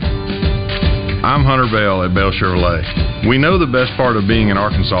growing. I'm Hunter Bell at Bell Chevrolet. We know the best part of being in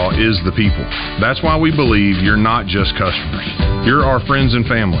Arkansas is the people. That's why we believe you're not just customers. You're our friends and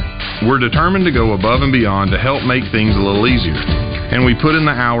family. We're determined to go above and beyond to help make things a little easier. And we put in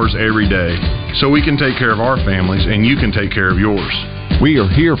the hours every day so we can take care of our families and you can take care of yours. We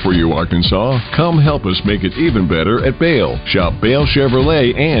are here for you, Arkansas. Come help us make it even better at Bale. Shop Bale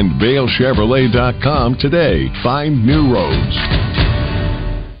Chevrolet and BaleChevrolet.com today. Find new roads.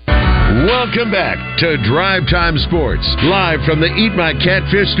 Welcome back to Drive Time Sports, live from the Eat My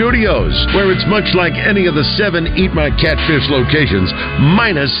Catfish studios, where it's much like any of the 7 Eat My Catfish locations,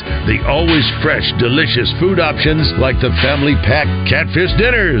 minus the always fresh, delicious food options like the family pack catfish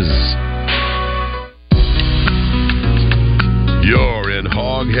dinners. You're in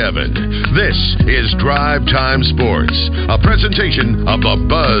hog heaven. This is Drive Time Sports, a presentation of the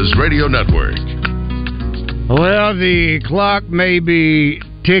Buzz Radio Network. Well, the clock may be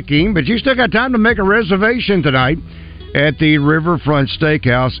ticking, but you still got time to make a reservation tonight at the Riverfront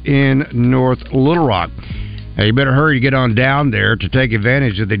Steakhouse in North Little Rock. Now, you better hurry to get on down there to take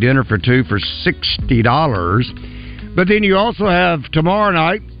advantage of the dinner for two for $60. But then you also have tomorrow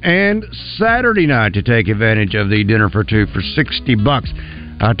night and Saturday night to take advantage of the dinner for two for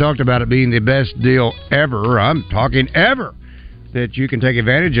 $60. I talked about it being the best deal ever. I'm talking ever that you can take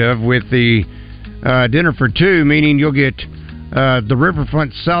advantage of with the dinner for two, meaning you'll get the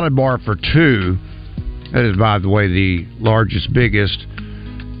Riverfront Salad Bar for two. That is, by the way, the largest, biggest,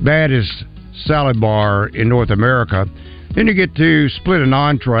 baddest salad bar in North America. Then you get to split an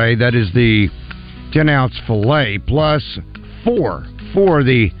entree. That is the 10-ounce filet plus four for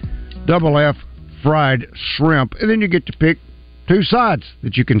the double F fried shrimp. And then you get to pick two sides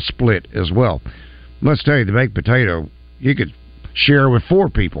that you can split as well. Let's tell you, the baked potato, you could share with 4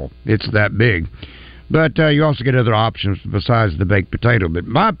 people. It's that big. But you also get other options besides the baked potato. But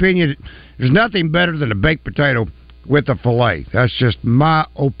in my opinion, there's nothing better than a baked potato with a filet. That's just my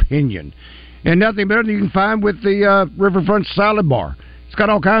opinion. And nothing better than you can find with the Riverfront Salad Bar. It's got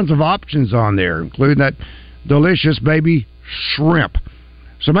all kinds of options on there, including that delicious baby shrimp.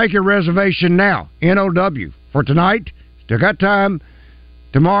 So make your reservation now. NOW. For tonight, still got time.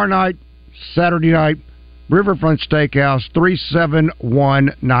 Tomorrow night, Saturday night, Riverfront Steakhouse,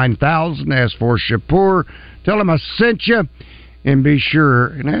 371-9000. Ask for Shaeffer. Tell him I sent you. And be sure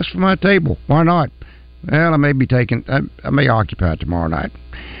and ask for my table. Why not? Well, I may occupy it tomorrow night.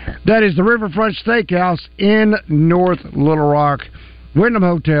 That is the Riverfront Steakhouse in North Little Rock. Wyndham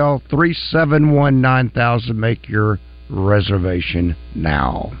Hotel, 371-9000. Make your reservation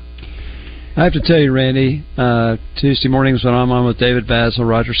now. I have to tell you, Randy, Tuesday mornings when I'm on with David Basil,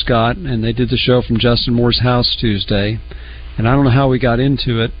 Roger Scott, and they did the show from Justin Moore's house Tuesday, and I don't know how we got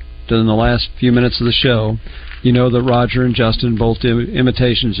into it, script in the last few minutes of the show, you know that Roger and Justin both do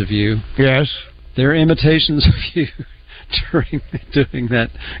imitations of you. Yes. They're imitations of you during doing that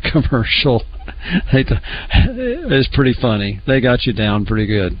commercial. It's pretty funny. They got you down pretty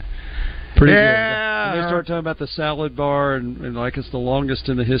good. Pretty good. And they start talking about the salad bar and like it's the longest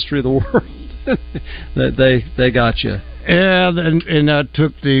in the history of the world. they got you. Yeah, and I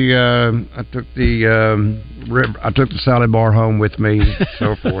took the salad bar home with me, and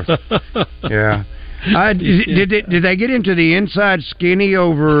so forth. Yeah. Did they get into the inside skinny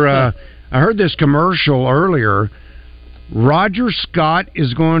over? I heard this commercial earlier. Roger Scott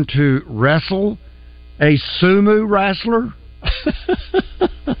is going to wrestle a sumo wrestler.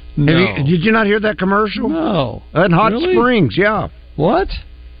 No. Did you not hear that commercial? No. In Hot Really? Springs, yeah. What?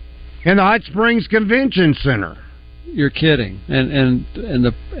 In the Hot Springs Convention Center. You're kidding. And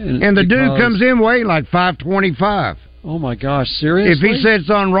the dude comes in weighing like 525. Oh my gosh, seriously? If he sits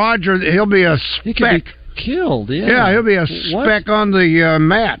on Roger, he'll be a speck. He could be killed, yeah. Yeah, he'll be a speck on the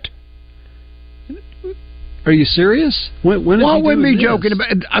mat. Are you serious? When is well, I he wouldn't doing be joking this?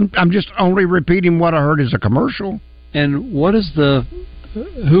 about it. I'm just only repeating what I heard as a commercial. And what is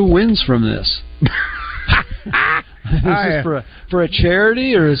who wins from this? Is this for a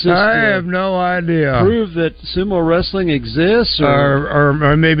charity, or is this I have no idea. Prove that sumo wrestling exists,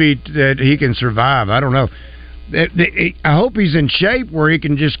 or maybe that he can survive. I don't know. I hope he's in shape where he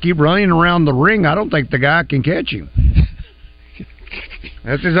can just keep running around the ring. I don't think the guy can catch him.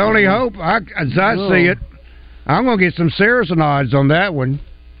 That's his only hope. As I see it, I'm going to get some Saracen odds on that one.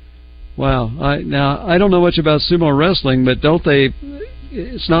 Wow. Now, I don't know much about sumo wrestling, but don't they...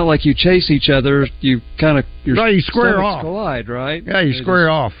 It's not like you chase each other. You kind of... you square off. Collide, right? Yeah, you square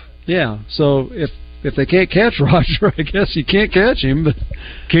off. Yeah, so if they can't catch Roger, I guess you can't catch him. But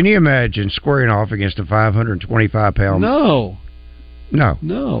can you imagine squaring off against a 525-pound... No.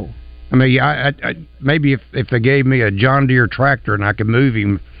 I mean, I maybe if they gave me a John Deere tractor and I could move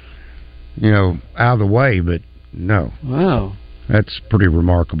him, out of the way, but no. Wow. That's pretty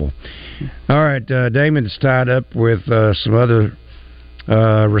remarkable. All right, Damon's tied up with some other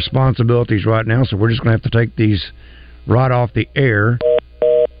responsibilities right now, so we're just going to have to take these right off the air.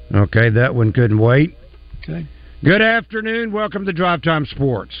 Okay, that one couldn't wait. Okay. Good afternoon. Welcome to Drive Time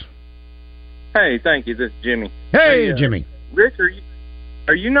Sports. Hey, thank you. This is Jimmy. Hey, Jimmy. Rick,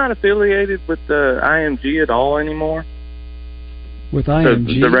 are you not affiliated with the IMG at all anymore? With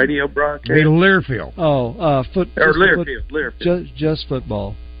IMG? The radio broadcast? Learfield. Learfield. Just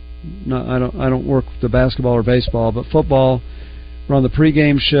football. No, I don't work the basketball or baseball, but football. Run the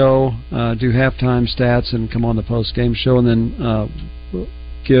pregame show, do halftime stats, and come on the postgame show, and then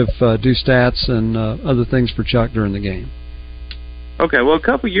do stats and other things for Chuck during the game. Okay, well, a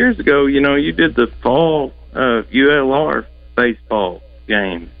couple years ago, you did the fall ULR baseball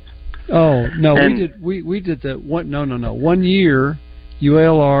game. Oh no, we did the one. No. 1 year,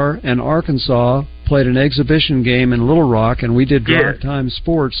 ULR and Arkansas played an exhibition game in Little Rock, and we did Drive Time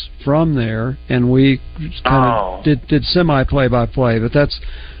Sports from there, and we kind of did semi play-by-play. But that's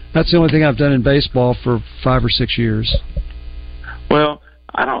the only thing I've done in baseball for 5 or 6 years. Well,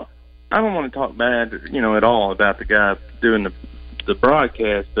 I don't want to talk bad, at all about the guy doing the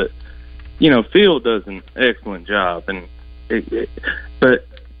broadcast, but Phil does an excellent job, but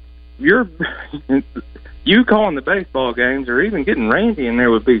you calling the baseball games or even getting Randy in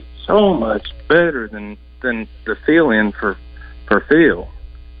there would be so much better than the fill-in for Phil.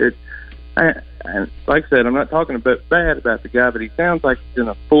 Like I said, I'm not talking bad about the guy, but he sounds like he's in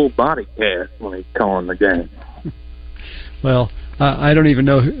a full body cast when he's calling the game. Well, I don't even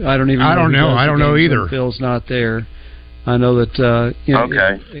know. I don't know either. Phil's not there. I know that.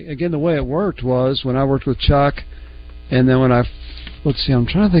 Okay. Again, the way it worked was when I worked with Chuck, and then when I'm trying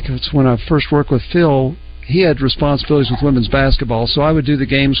to think if it's when I first worked with Phil. He had responsibilities with women's basketball, so I would do the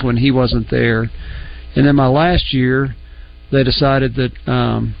games when he wasn't there. And then my last year, they decided that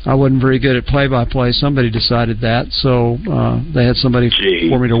I wasn't very good at play-by-play. Somebody decided that, so they had somebody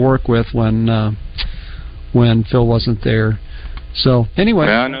for me to work with when Phil wasn't there. So anyway,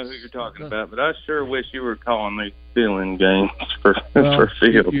 I know who you're talking about, but I sure wish you were calling these fill-in games for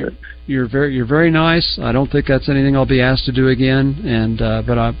Phil. You're very nice. I don't think that's anything I'll be asked to do again, and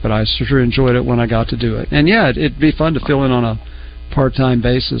but I sure enjoyed it when I got to do it. And yeah, it'd be fun to fill in on a part-time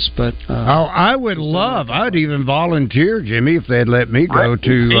basis. But I would love. I'd even volunteer, Jimmy, if they'd let me go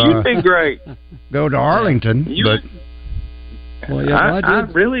to. You'd be great. Go to Arlington, I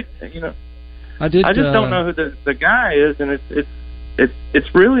really, I did. I just don't know who the guy is, and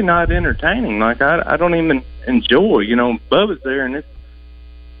it's really not entertaining. Like I don't even enjoy. Bubba's there, and it's.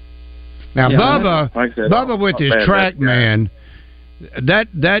 Now Bubba with his track man, that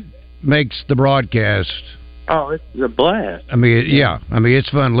makes the broadcast. Oh, it's a blast. I mean, it's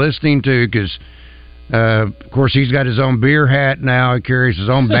fun listening to because, of course, he's got his own beer hat now. He carries his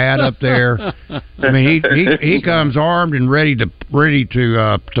own bat up there. I mean, he comes armed and ready to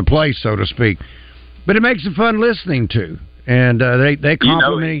play, so to speak. But it makes it fun listening to, and they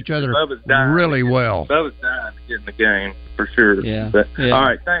complement each other really well. Bubba's dying to get in the game for sure. Yeah. But, all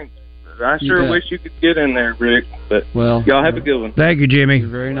right, thanks. I sure wish you could get in there, Rick. But y'all have a good one. Thank you, Jimmy.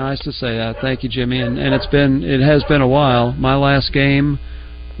 Very nice to say that. Thank you, Jimmy. And it has been a while. My last game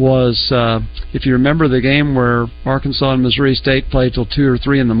was, if you remember the game where Arkansas and Missouri State played till 2 or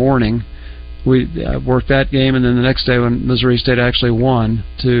 3 in the morning. We worked that game, and then the next day when Missouri State actually won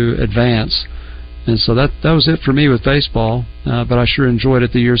to advance. And so that was it for me with baseball. But I sure enjoyed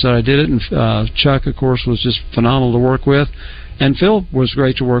it the years that I did it. And Chuck, of course, was just phenomenal to work with. And Phil was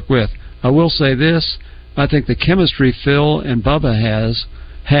great to work with. I will say this, I think the chemistry Phil and Bubba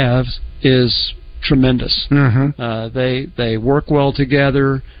have is tremendous. Mm-hmm. They work well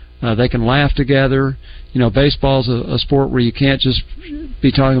together. They can laugh together. You know, baseball's a sport where you can't just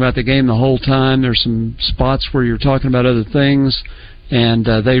be talking about the game the whole time. There's some spots where you're talking about other things, and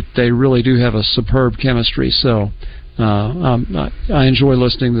they really do have a superb chemistry. So I enjoy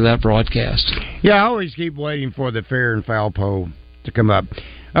listening to that broadcast. Yeah, I always keep waiting for the fair and foul pole to come up.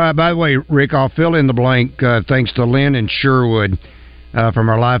 By the way, Rick, I'll fill in the blank thanks to Lynn and Sherwood from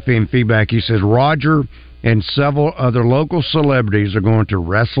our live feedback. He says Roger and several other local celebrities are going to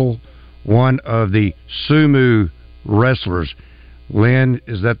wrestle one of the sumo wrestlers. Lynn,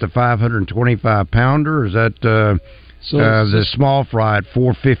 is that the 525-pounder? Is that the small fry at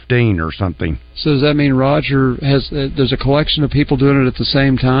 415 or something? So does that mean Roger there's a collection of people doing it at the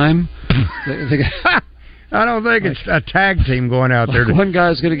same time? I don't think it's a tag team going out there. One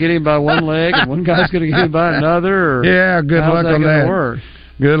guy's going to get him by one leg, and one guy's going to get him by another. Or yeah, good luck on that. Work?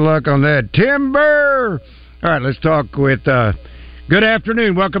 Good luck on that. Timber! All right, let's talk with... good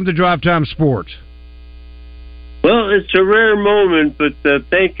afternoon. Welcome to Drive Time Sports. Well, it's a rare moment, but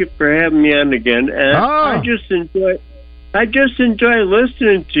thank you for having me on again. I just enjoy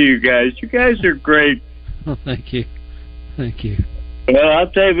listening to you guys. You guys are great. Oh, thank you. Thank you. Well, I'll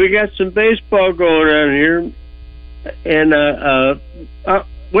tell you, we got some baseball going on here. And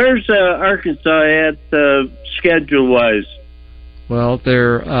where's Arkansas at schedule-wise? Well,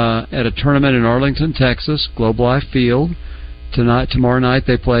 they're at a tournament in Arlington, Texas, Globe Life Field. Tomorrow night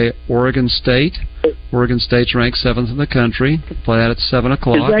they play Oregon State. Oregon State's ranked 7th in the country. They play that at 7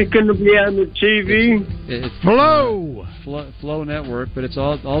 o'clock. Is that going to be on the TV? It's Flow Network, but it's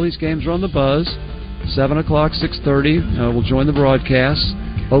all these games are on the Buzz. 7 o'clock, 6:30. We'll join the broadcast.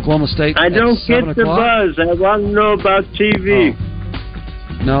 Oklahoma State. I don't get the Buzz. I want to know about TV.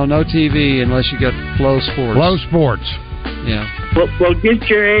 Oh. No TV unless you got Flow Sports. Flow Sports. Yeah. Well, get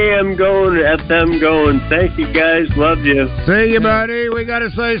your AM going, FM going. Thank you, guys. Love you. See you, buddy. We got to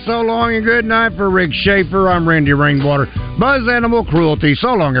say so long and good night for Rick Shaeffer. I'm Randy Rainwater. Buzz Animal Cruelty.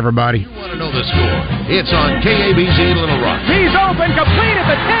 So long, everybody. You want to know the score? It's on KABZ Little Rock. He's open, complete at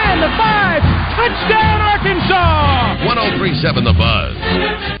the 10, the 5. Touchdown, Arkansas! 103.7 The Buzz.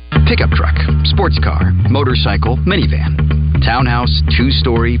 Pickup truck, sports car, motorcycle, minivan, townhouse,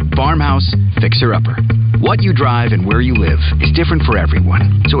 2-story, farmhouse, fixer-upper. What you drive and where you live is different for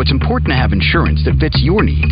everyone, so it's important to have insurance that fits your needs.